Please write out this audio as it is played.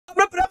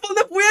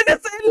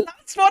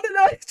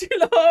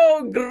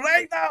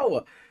Garena!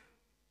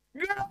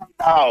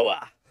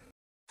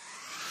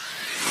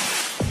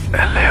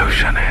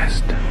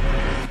 Illusionist.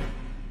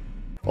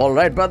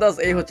 Alright brothers,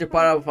 এই হচ্ছে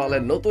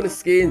পারাফালের নতুন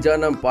স্কিন যার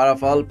নাম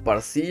পারাফাল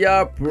পার্সিয়া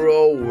প্রো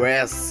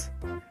ওয়েস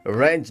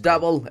রেঞ্জ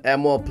ডাবল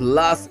এমও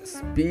প্লাস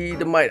স্পিড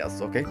মাইনাস।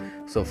 ওকে,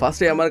 সো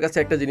ফার্স্টে আমার কাছে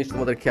একটা জিনিস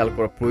তোমাদের খেয়াল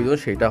করা প্রয়োজন,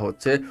 সেটা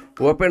হচ্ছে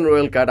ওপেন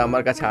রয়্যাল কার্ড।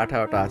 আমার কাছে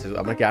 18টা আছে,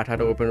 আমরা কি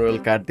 18টা ওপেন রয়্যাল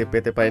কার্ড দিয়ে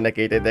পেতে পারি নাকি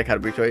এটাই দেখার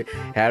বিষয়।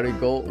 হ্যার we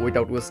go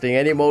without wasting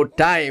any more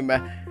time.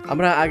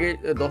 আমরা আগে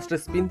 10টা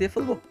স্পিন দিয়ে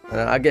ফেলবো,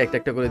 আগে একটা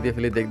একটা করে দিয়ে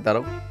ফেলি।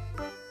 দাঁড়াও,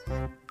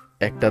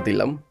 একটা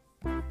দিলাম,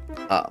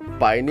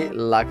 পাইনি,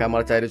 লাক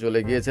আমার চাইরে চলে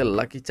গিয়েছে,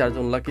 লাকি 4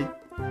 জন লাকি।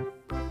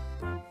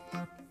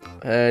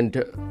 অ্যান্ড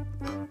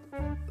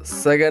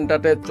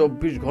সেকেন্ডটাতে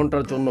 24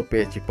 ঘন্টার জন্য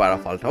পেয়েছি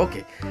পারাফালটা।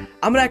 ওকে,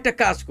 আমরা একটা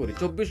কাজ করি,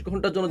 24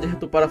 ঘন্টার জন্য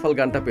যেহেতু পারাফাল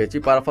গানটা পেয়েছি,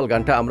 পারাফাল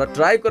গানটা আমরা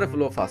ট্রাই করে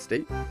ফেলবো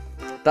ফার্স্টেই।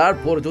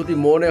 তারপর যদি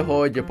মনে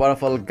হয় যে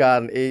পারাফাল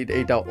গান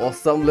এইটা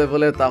অসাম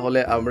লেভেলে, তাহলে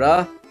আমরা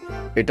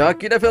এটা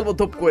কিনে ফেলবো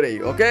ধূপ করেই।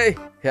 ওকে,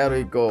 হিয়ার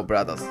উই গো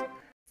ব্রাদার্স।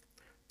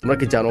 তোমরা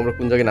কি জানো আমরা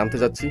কোন জায়গায় নামতে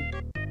যাচ্ছি?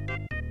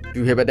 Do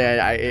you have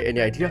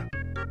any idea?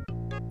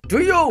 Do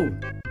you?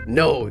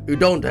 No, you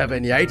don't have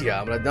any idea.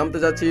 আমরা নামতে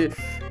যাচ্ছি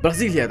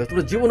ব্রাজিলিয়াতে।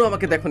 তোমরা জীবনও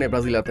আমাকে দেখো না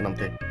ব্রাজিলিয়াতে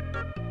নামতে।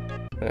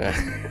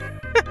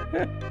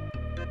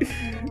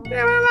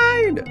 Never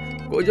mind.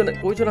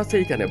 কয়জন আছে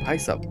এইখানে ভাই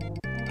সাব?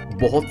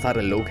 बहुत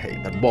सारे लोग हैं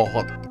इधर,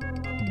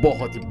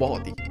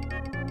 बहुत ही।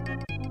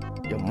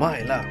 ये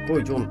मायला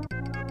কয়জন?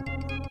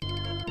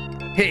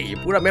 হেই,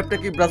 পুরো ম্যাপটা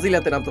কি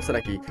ব্রাজিলিয়াতে নামতেছে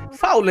নাকি?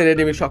 ফাউলের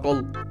এনিমি সকল।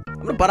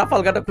 আমরা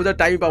পারাফাল গানটা খুঁজে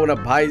টাইম পাবো না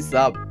ভাই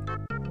সাব।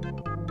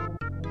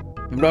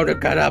 Not a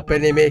খারাপ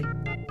এনিমি।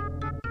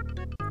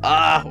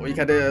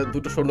 ওইখানে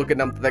দুটো সৈন্যকে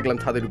নামতে দেখলাম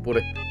ছাদের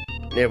উপরে।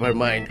 Never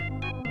mind.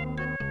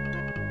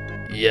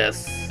 ইয়েস,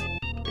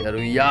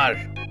 ইয়ার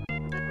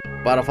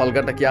পারাফাল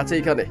গানটা কি আছে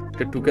এখানে?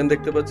 একটা টোকেন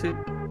দেখতে পাচ্ছি,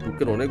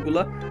 টোকেন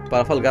অনেকগুলা।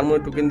 পারাফাল গান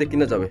মনে টোকেন দিয়ে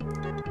কিনা যাবে।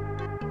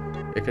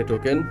 একটা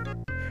token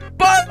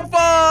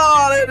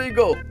পারাফাল, here we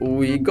go.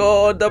 We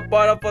got the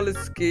পারাফাল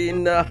skin.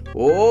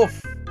 ওফ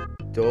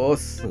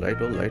জোস, লাইট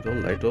অন।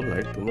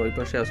 তোমরা ওই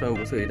পাশে আসো, আমি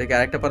বলছি এটা কি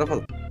আরেকটা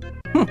পারাফাল?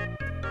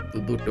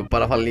 দুটো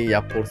পারাফাল নিয়ে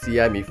পড়ছি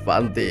আমি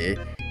ফান্দে।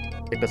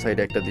 একটা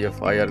সাইডে একটা দিয়ে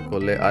ফায়ার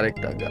করলে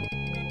আরেকটা গান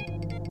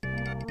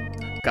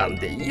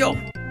কান্দে। ইয়ো,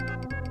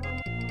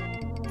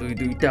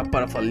 দুইটা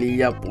পারাফাল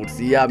নিয়ে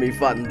পড়ছি আমি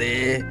ফান্দে।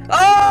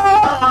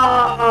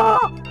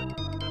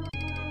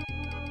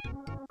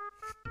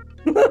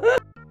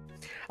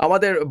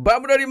 আমাদের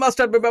বামরারি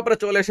মাস্টার ব্যাপারে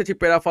চলে এসেছি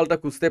প্যারাফলটা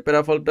খুঁজতে।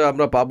 প্যারাফলটা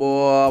আমরা পাবো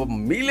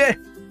মিলে।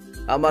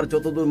 আমার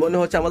যতদূর মনে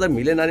হচ্ছে আমাদের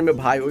মিলে না নেমে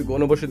ভাই ওই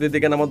গণবসতির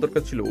দিকে নামার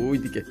দরকার ছিল, ওই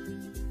দিকে।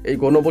 এই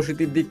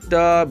গণবসতির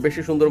দিকটা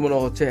বেশি সুন্দর মনে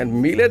হচ্ছে।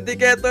 মিলের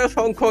দিকে এত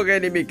সংখ্যক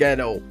এনিমি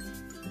কেন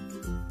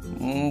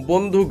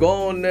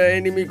বন্ধুগণ?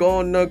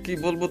 এনিমিগণ কি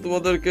বলবো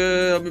তোমাদেরকে,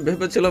 আমি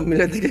ভেবেছিলাম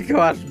মিলের দিকে কেউ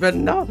আসবেন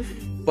না,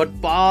 বাট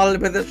পাল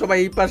ভেদের সবাই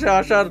এই পাশে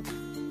আসার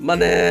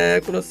মানে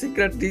কোনো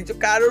সিক্রেট দিয়েছে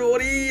কারোর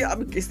ওরই।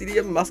 আমি কেসিরি,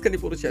 আমি মাঝখানে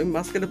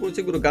পড়েছি,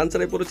 কোনো গান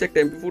চালাই পড়েছি, একটা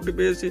MP40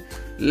 পেয়েছি।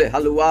 লে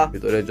হালুয়া,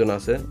 ভিতরে একজন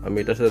আছে, আমি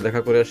এটার সাথে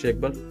দেখা করে আসি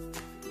একবার।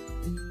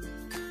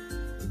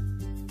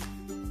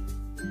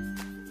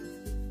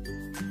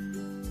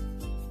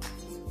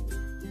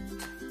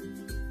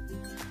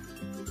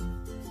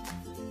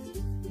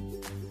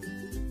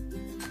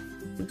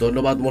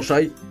 ধন্যবাদ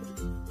মশাই।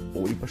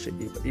 ওই পাশে,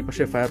 এই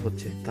পাশে ফায়ার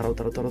হচ্ছে। তারাও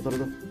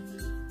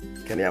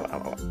কেন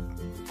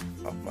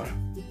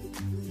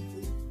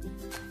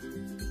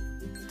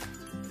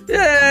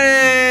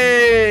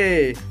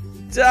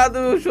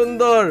জাদু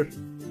সুন্দর।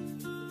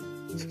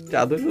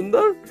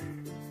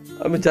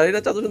 আমি জানি না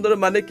জাদু সুন্দর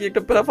মানে কি।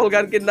 একটা প্যারাফল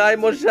গান কি নাই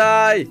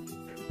মশাই?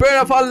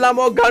 প্যারাফল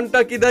নামক গানটা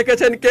কি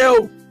দেখেছেন কেউ?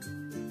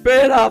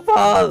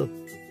 প্যারাফল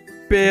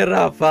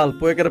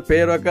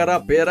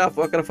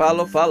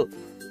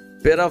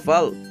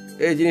প্যারাফল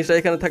এই জিনিসটা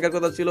এখানে থাকার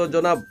কথা ছিল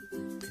জনাব।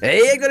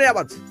 এই করে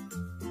আওয়াজ।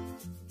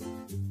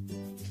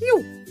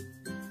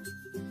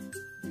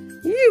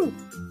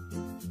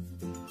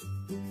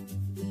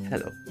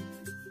 হ্যালো,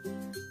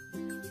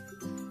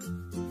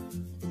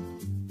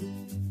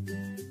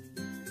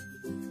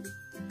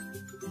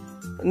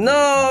 নো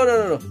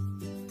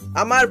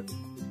আমার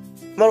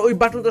ওই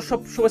বাটনটা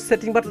সবসময়,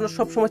 সেটিং বাটনটা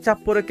সবসময় চাপ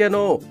পড়ে কেন?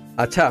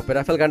 আচ্ছা,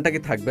 প্যারাফল গানটা কি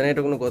থাকবে না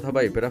এটা কোনো কথা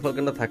ভাই? প্যারাফল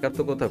গানটা থাকার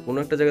তো কথা, কোনো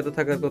একটা জায়গাতে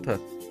থাকার কথা,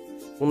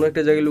 কোনো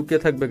একটা জায়গায় লুকিয়ে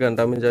থাকবে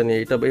গানটা। আমি জানি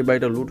এটা, এই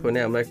বাড়িটা লুট হয়নি,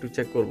 আমরা একটু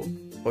চেক করবো।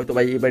 হয়তো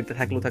ভাই এই বাড়িতে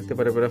থাকলেও থাকতে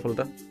পারে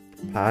প্যারাফলটা।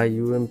 ভাই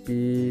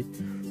ইউএমপি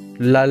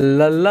লা।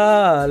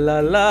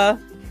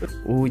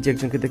 ওই যে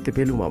একজনকে দেখতে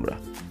পেলুম আমরা,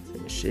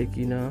 সে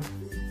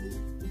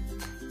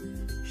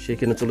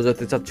কিনা চলে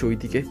যেতে চাচ্ছে ওই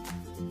দিকে,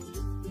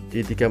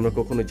 যেদিকে আমরা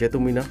কখনো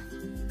যেতমই না।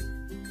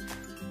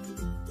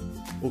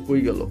 ও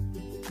কই গেল?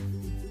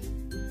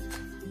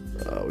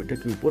 ওইটা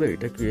কি উপরে?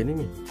 এটা কি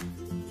এনিমি?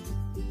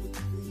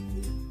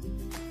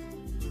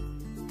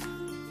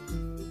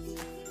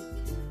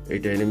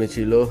 এটা এনিমি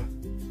ছিল।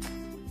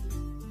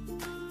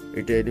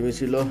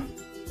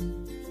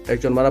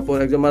 একজন মারা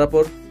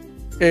পর,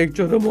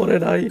 একজনও মরে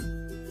নাই।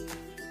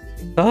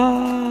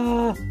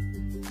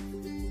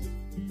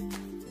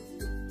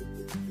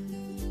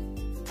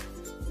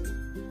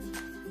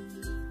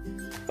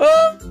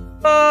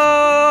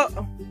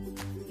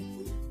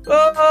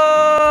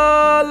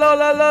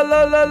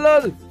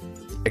 লল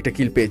একটা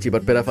কিল পেয়েছি,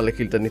 বাট প্যারাফালে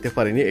কিলটা নিতে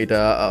পারিনি। এটা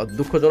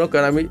দুঃখজনক,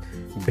 কারণ আমি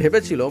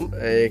ভেবেছিলাম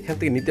এখান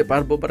থেকে নিতে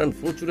পারবো, বাট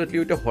আনফরচুনেটলি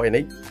ওইটা হয়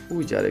নাই।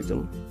 ওই যে আরেকজন।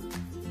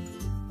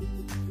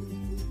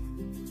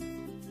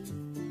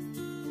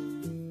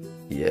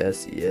 Yes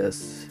yes,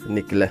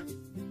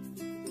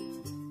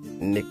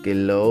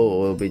 নিকলো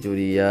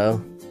বেজুরিয়া।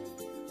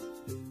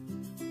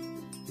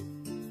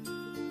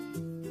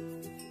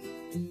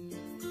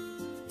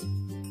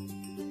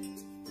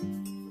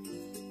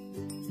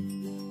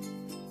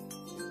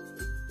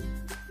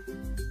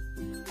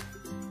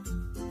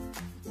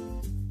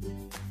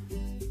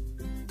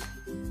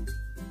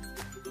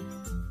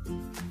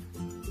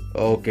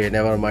 Okay,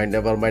 never mind.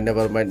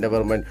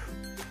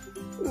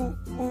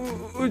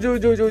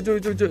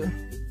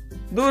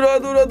 দূর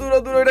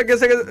এটা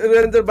গেছে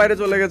রেঞ্জের বাইরে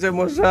চলে গেছে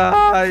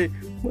মশাই।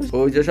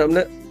 ওই যে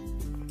সামনে।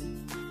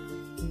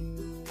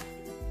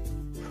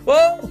 ও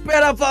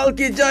প্যারাফাল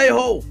কি জয়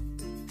হো।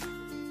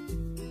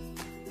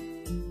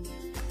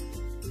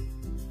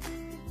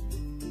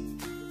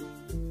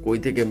 কই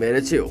থেকে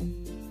মেরেছে ও?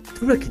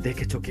 তোমরা কি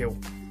দেখেছো কেউ?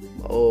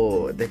 ও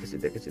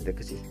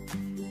দেখেছি।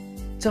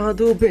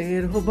 চাঁদু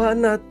বের হবা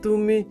না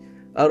তুমি,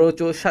 আরো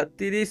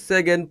 37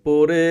 সেকেন্ড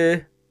পরে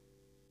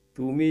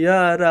তুমি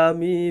আর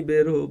আমি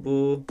বের হবো।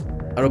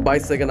 আরো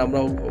 22 সেকেন্ড। আমরা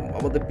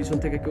আমাদের পিছন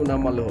থেকে কেউ না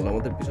মারলে হলো,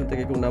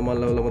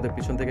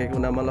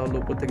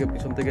 উপর থেকে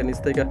পিছন থেকে নিচ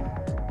থেকে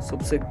সব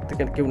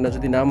থেকে কেউ না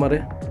যদি না মারে।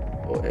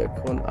 ও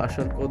এখন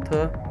আসার কথা।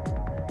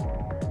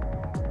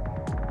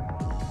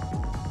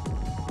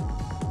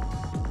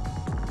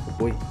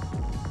 ওই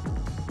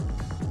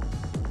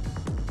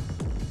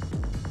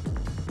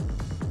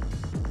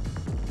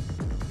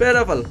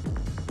প্যারাফাল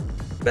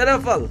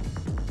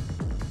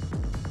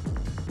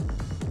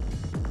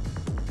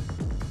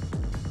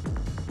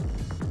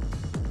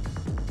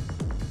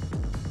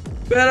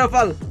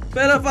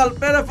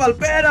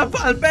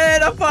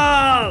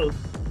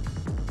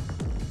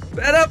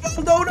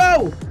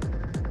দৌড়াও।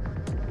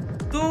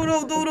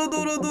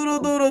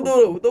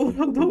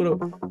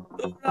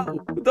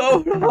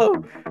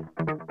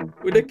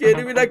 ওইটা কে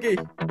নিবি নাকি?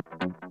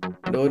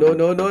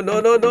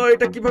 নো,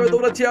 এটা কিভাবে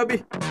দৌড়াচ্ছি আমি?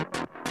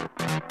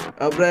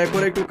 আমরা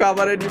এখন একটু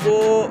কাভারে নিব।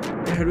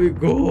 Here we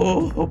go,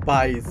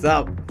 ভাই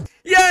সাব।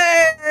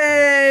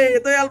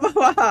 দয়াল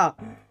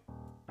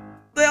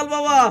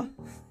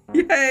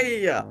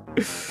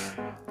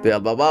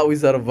বাবা, we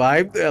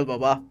survive। দয়াল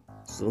বাবা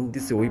জোন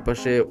দিছে ওই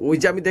পাশে। ওই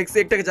যে আমি দেখছি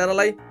একটাকে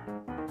জানালাই।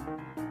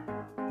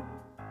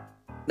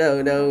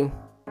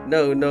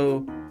 No.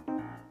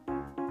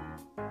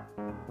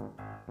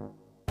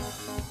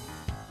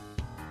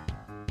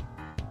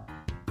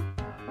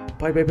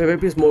 ভাই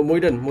প্লিজ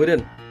মইডেন।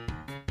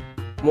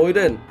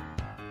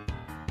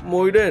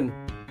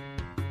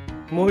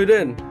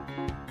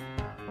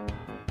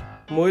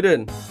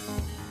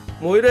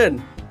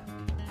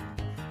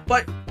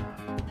 ভাই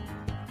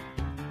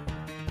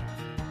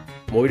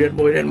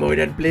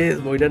মইডেন প্লিজ,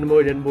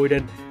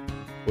 মইডেন।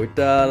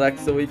 ওইটা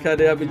রাখছে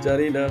ওইখানে, আমি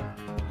জানি না।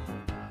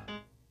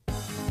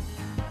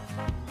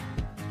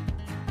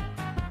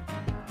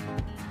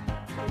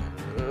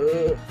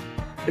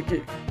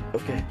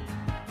 ওকে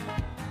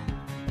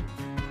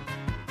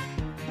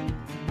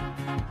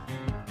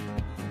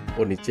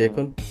ও নিচে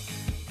এখন।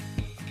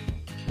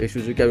 এই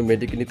সুযোগে আমি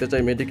মেডিকেট নিতে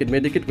চাই।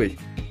 মেডিকেট কই?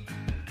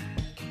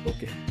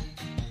 ওকে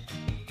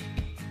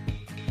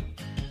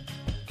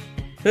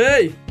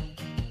হেই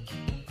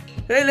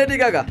লেডি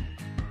গাগা।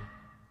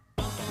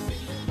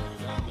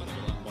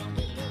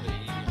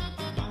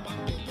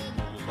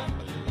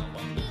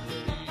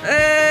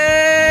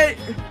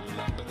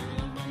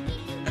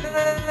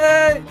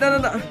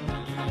 না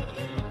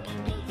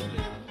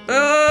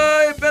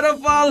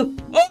Parafal!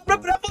 Oh,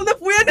 Parafal the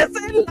Fuenes!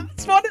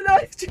 Last one in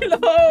our chilo!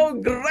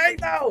 Great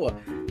now!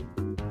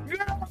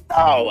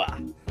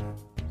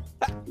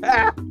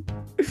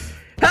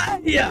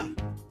 Hiya!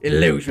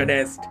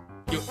 Illusionist!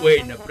 You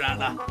win,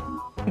 brother!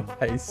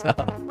 Paisa!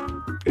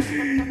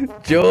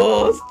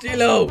 Just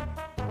chilo!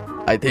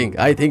 I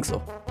think so.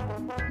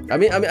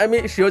 আমি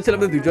শিওর ছিলাম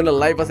যে দুজনের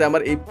লাইফ আছে।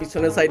 আমার এই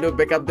পিছনের সাইডে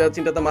ব্যাকআপ দেওয়ার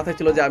চিন্তাটা মাথায়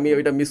ছিল যে আমি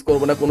ওইটা মিস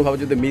করবো না, কোনোভাবে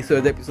যদি মিস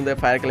হয়ে যায় পিছন থেকে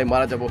ফায়ার খেলে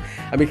মারা যাবো।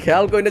 আমি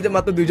খেয়াল করি না যে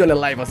মাত্র দুজনের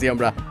লাইফ আছি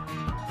আমরা।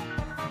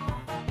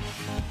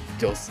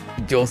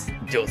 জোস।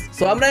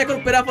 সো আমরা এখন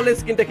প্যারাফলের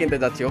স্কিনটা কিনতে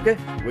যাচ্ছি। ওকে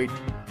ওয়েট,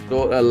 তো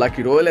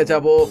লাকি রয়েলে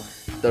যাব,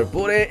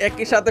 তারপরে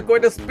একই সাথে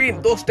কয়টা স্পিন,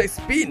 10টা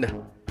spin.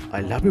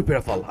 I love you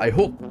প্যারাফল, I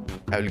hope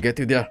I will get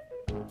you there.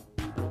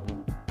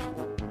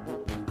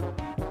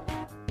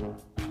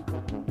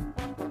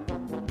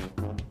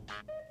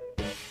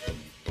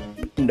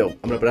 No,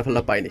 আমরা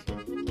প্যারাফলটা পাইনি।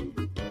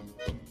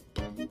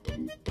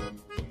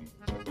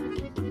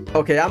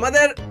 ওকে,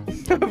 আমাদের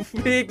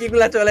ফ্রি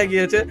কিগুলা চলে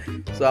গিয়েছে।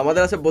 সো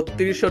আমাদের আছে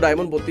 3200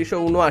 ডায়মন্ড,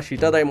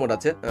 3279টা ডায়মন্ড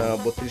আছে,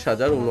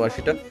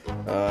 32,079টা।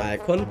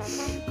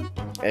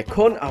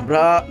 এখন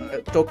আমরা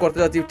চোখ করতে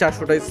যাচ্ছি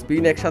 400টা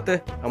স্পিন একসাথে।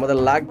 আমাদের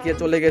লাগ গিয়ে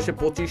চলে গেছে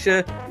 25-এ,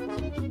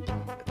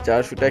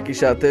 400টা একই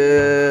সাথে।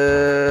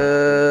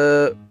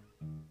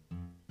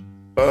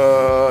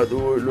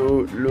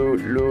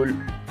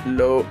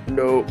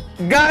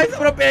 গাইস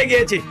আমরা পেয়ে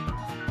গিয়েছি।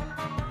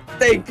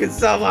 Thank you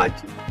so much.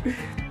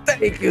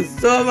 Thank you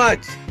so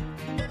much.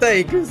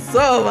 Thank you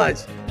so much.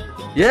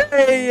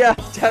 Yeah,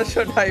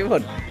 400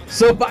 diamond.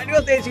 So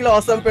বাড়িওতে ছিল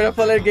অসাম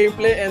পেরাফলের গেম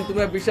প্লে এন্ড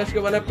তোমরা বিশ্বাস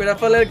করবে না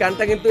পেরাফলের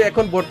গানটা কিন্তু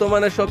এখন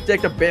বর্তমানে সবচেয়ে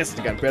একটা বেস্ট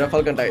গান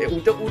পেরাফল গানটা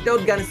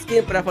উইটাউট গান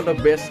স্কিন পেরাফলটা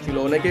বেস্ট ছিল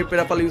অনেকেই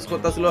পেরাফল ইউজ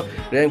করতেছিল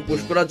র্যাঙ্ক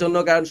পুশ করার জন্য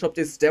কারণ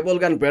সবচেয়ে স্টেবল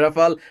গান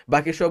পেরাফল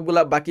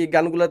বাকি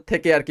গানগুলোর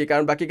থেকে আর কি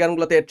কারণ বাকি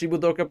গানগুলোতে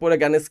অ্যাট্রিবিউট দরকার পড়ে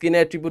গানের স্কিনে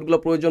অ্যাট্রিবিউটগুলো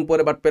প্রয়োজন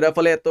পড়ে বাট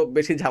পেরাফলে এত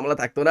বেশি ঝামেলা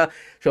থাকতো না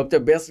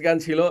সবচেয়ে বেস্ট গান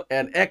ছিল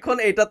এন্ড এখন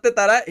এটাতে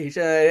তারা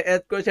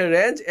অ্যাড করেছে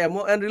range Emo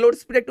and reload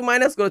speed একটু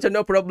মাইনাস করেছে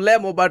নো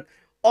প্রবলেম বাট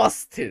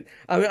অস্থির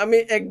আমি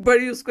একবার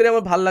ইউজ করে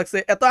আমার ভালো লাগছে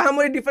এত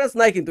আহামরি ডিফারেন্স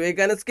নাই কিন্তু এই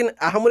গানের স্কিন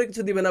আহামরি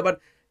কিছু দিবে না বাট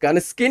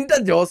গানের স্কিনটা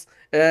জস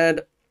এন্ড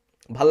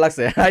ভাল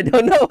লাগছে আই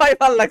ডোন্ট নো ভাই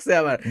ভাল লাগছে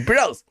আমার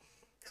ব্রোস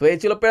সো এই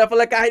ছিল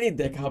পেরাফলের কাহিনী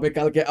দেখা হবে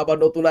কালকে আবার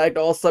নতুন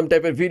একটা অসাম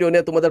টাইপের ভিডিও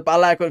নিয়ে তোমাদের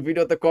পালা এখন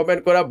ভিডিওতে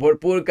কমেন্ট করা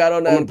ভরপুর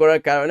কারণ অন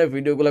করার কারণে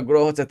ভিডিওগুলো গ্রো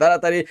হচ্ছে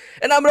তাড়াতাড়ি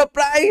এন্ড আমরা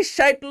প্রায়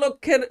 60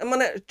 লক্ষের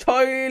মানে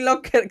 6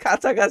 লক্ষের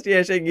কাছাকাছি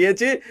এসে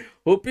গিয়েছি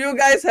hope you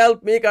guys help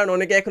me কারণ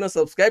অনেকে এখনো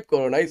সাবস্ক্রাইব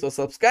করো নাই সো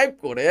সাবস্ক্রাইব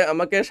করে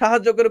আমাকে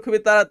সাহায্য করে খুবই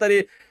তাড়াতাড়ি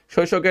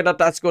 600 এটা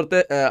টাচ করতে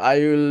I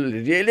will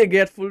really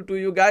grateful to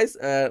you guys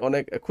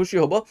অনেক খুশি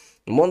হব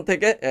মন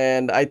থেকে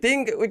and I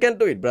think we can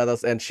do it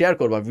brothers and share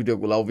করবা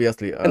ভিডিওগুলো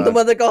অবভিয়াসলি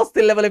তোমাদেরকে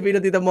অস্থির লেভেলে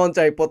ভিডিও দিতে মন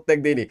চাই প্রত্যেক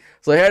দিনই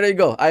so here we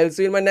go I will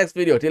see you in my next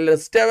video till then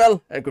stay well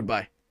and good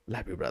bye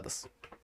love you brothers